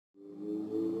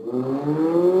The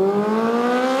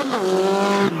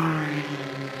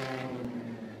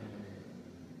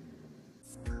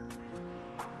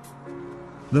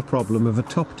problem of a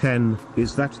top 10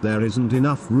 is that there isn't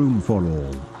enough room for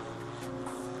all.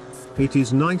 It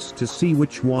is nice to see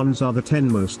which ones are the 10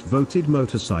 most voted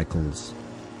motorcycles.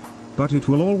 But it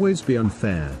will always be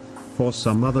unfair for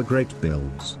some other great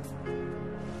builds.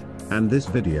 And this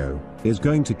video is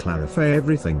going to clarify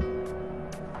everything.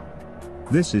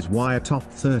 This is why a top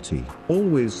 30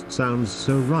 always sounds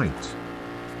so right.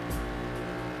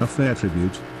 A fair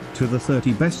tribute to the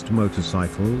 30 best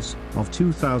motorcycles of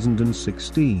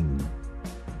 2016.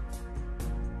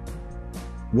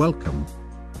 Welcome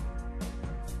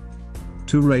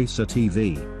to Racer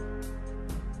TV.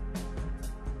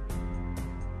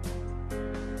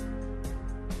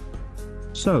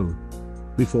 So,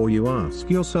 before you ask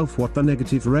yourself what the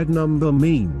negative red number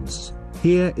means,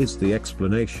 here is the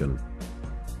explanation.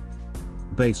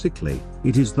 Basically,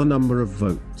 it is the number of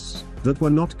votes that were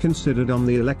not considered on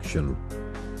the election.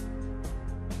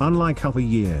 Unlike other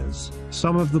years,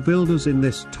 some of the builders in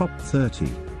this top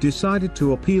 30 decided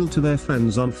to appeal to their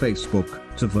friends on Facebook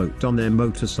to vote on their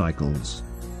motorcycles.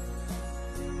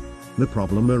 The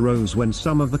problem arose when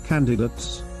some of the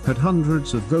candidates had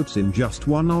hundreds of votes in just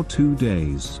 1 or 2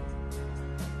 days.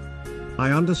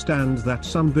 I understand that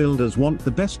some builders want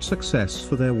the best success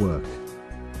for their work.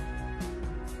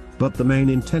 But the main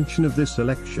intention of this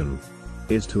election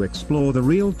is to explore the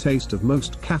real taste of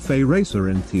most cafe racer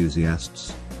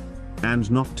enthusiasts,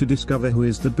 and not to discover who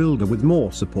is the builder with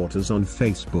more supporters on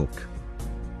Facebook.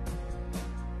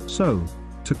 So,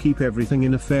 to keep everything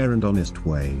in a fair and honest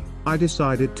way, I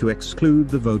decided to exclude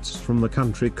the votes from the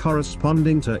country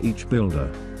corresponding to each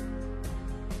builder.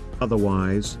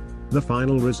 Otherwise, the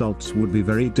final results would be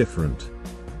very different.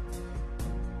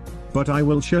 But I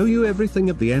will show you everything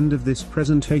at the end of this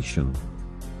presentation.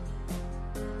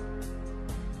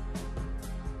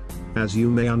 As you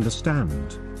may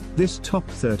understand, this top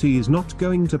 30 is not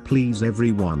going to please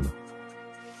everyone.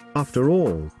 After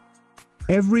all,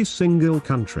 every single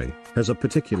country has a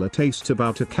particular taste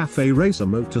about a cafe racer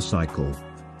motorcycle.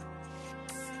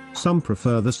 Some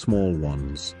prefer the small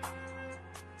ones,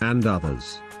 and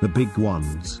others, the big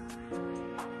ones.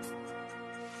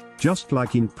 Just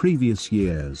like in previous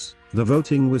years, the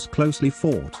voting was closely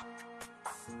fought.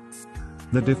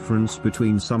 The difference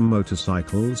between some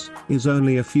motorcycles is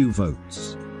only a few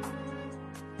votes.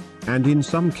 And in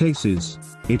some cases,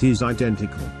 it is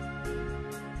identical.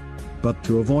 But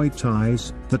to avoid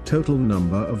ties, the total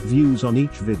number of views on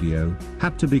each video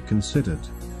had to be considered.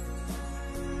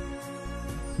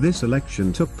 This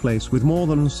election took place with more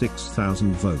than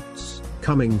 6,000 votes,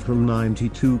 coming from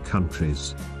 92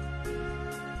 countries.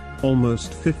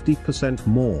 Almost 50%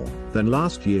 more than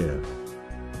last year.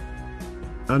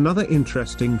 Another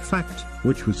interesting fact,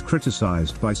 which was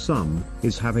criticized by some,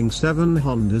 is having 7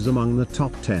 Hondas among the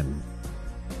top 10.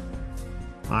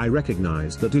 I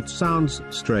recognize that it sounds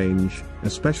strange,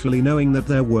 especially knowing that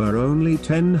there were only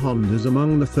 10 Hondas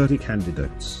among the 30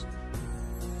 candidates.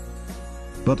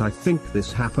 But I think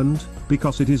this happened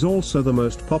because it is also the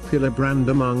most popular brand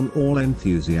among all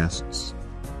enthusiasts.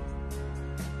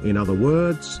 In other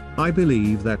words, I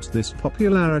believe that this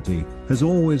popularity has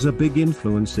always a big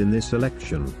influence in this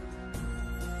election.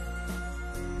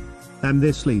 And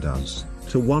this leads us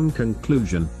to one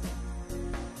conclusion.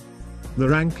 The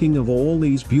ranking of all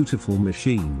these beautiful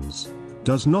machines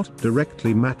does not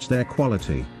directly match their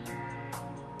quality.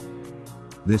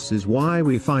 This is why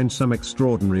we find some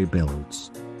extraordinary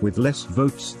builds with less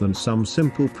votes than some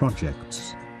simple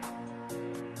projects.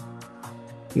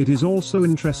 It is also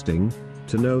interesting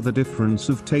to know the difference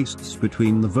of tastes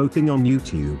between the voting on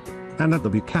YouTube and at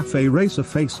the Cafe Racer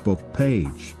Facebook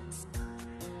page.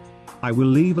 I will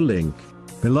leave a link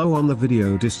below on the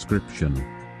video description.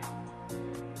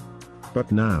 But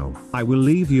now, I will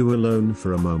leave you alone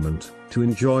for a moment to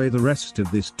enjoy the rest of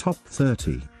this top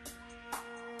 30.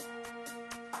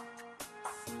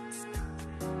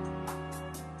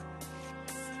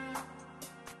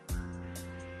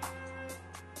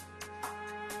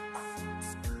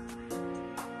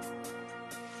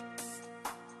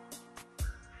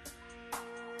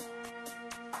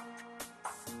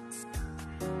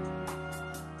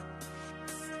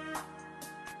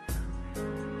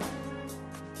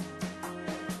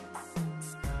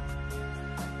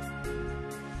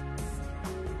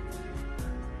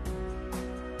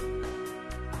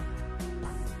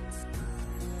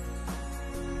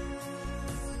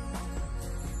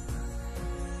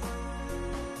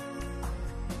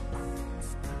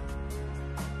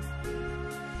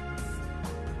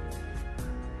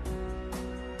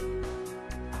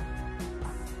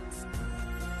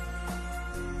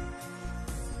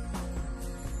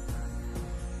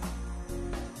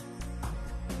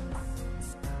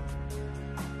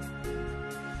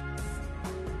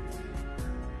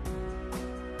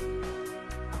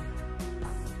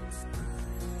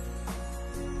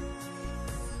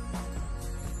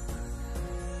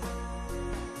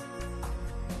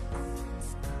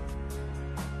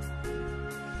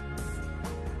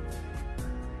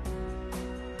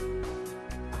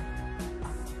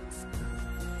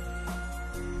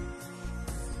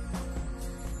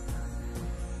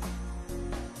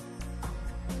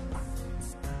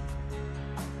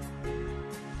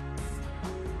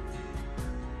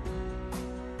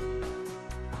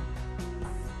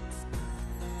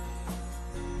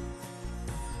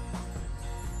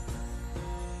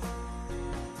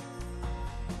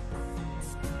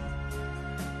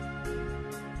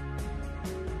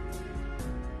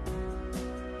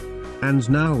 And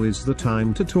now is the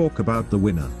time to talk about the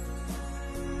winner.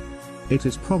 It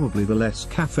is probably the less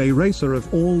cafe racer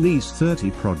of all these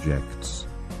 30 projects.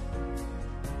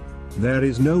 There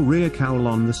is no rear cowl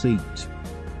on the seat.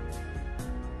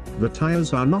 The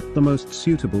tires are not the most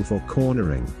suitable for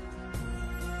cornering.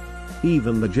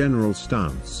 Even the general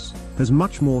stance has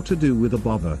much more to do with the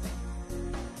bother.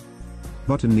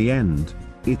 But in the end,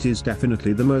 it is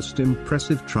definitely the most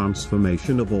impressive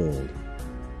transformation of all.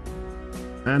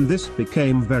 And this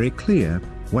became very clear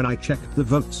when I checked the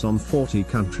votes on 40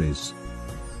 countries.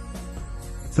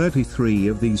 33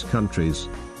 of these countries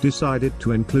decided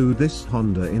to include this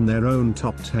Honda in their own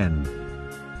top 10.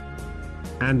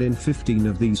 And in 15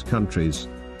 of these countries,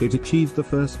 it achieved the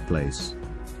first place.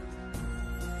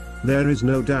 There is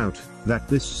no doubt that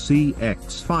this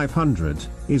CX500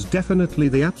 is definitely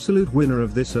the absolute winner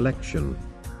of this election.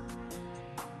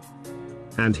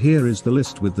 And here is the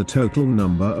list with the total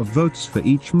number of votes for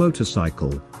each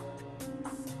motorcycle.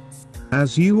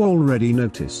 As you already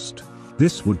noticed,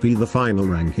 this would be the final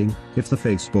ranking if the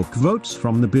Facebook votes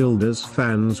from the builders'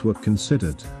 fans were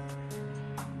considered.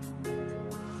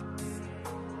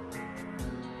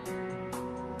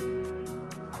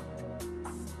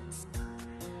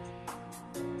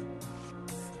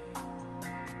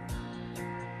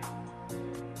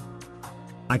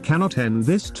 I cannot end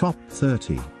this top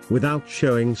 30 without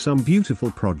showing some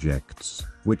beautiful projects,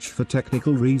 which for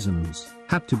technical reasons,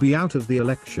 had to be out of the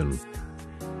election.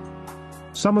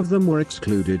 Some of them were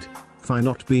excluded, for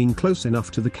not being close enough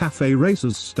to the cafe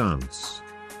racer's stance.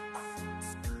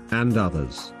 And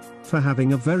others, for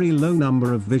having a very low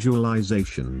number of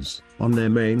visualizations on their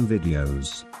main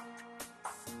videos.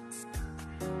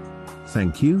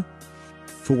 Thank you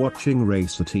for watching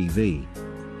Racer TV.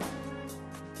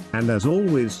 And as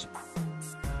always,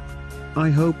 I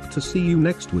hope to see you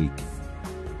next week.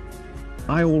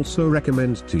 I also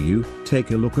recommend to you,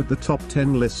 take a look at the top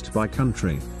 10 list by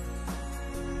country.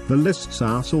 The lists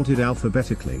are sorted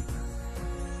alphabetically.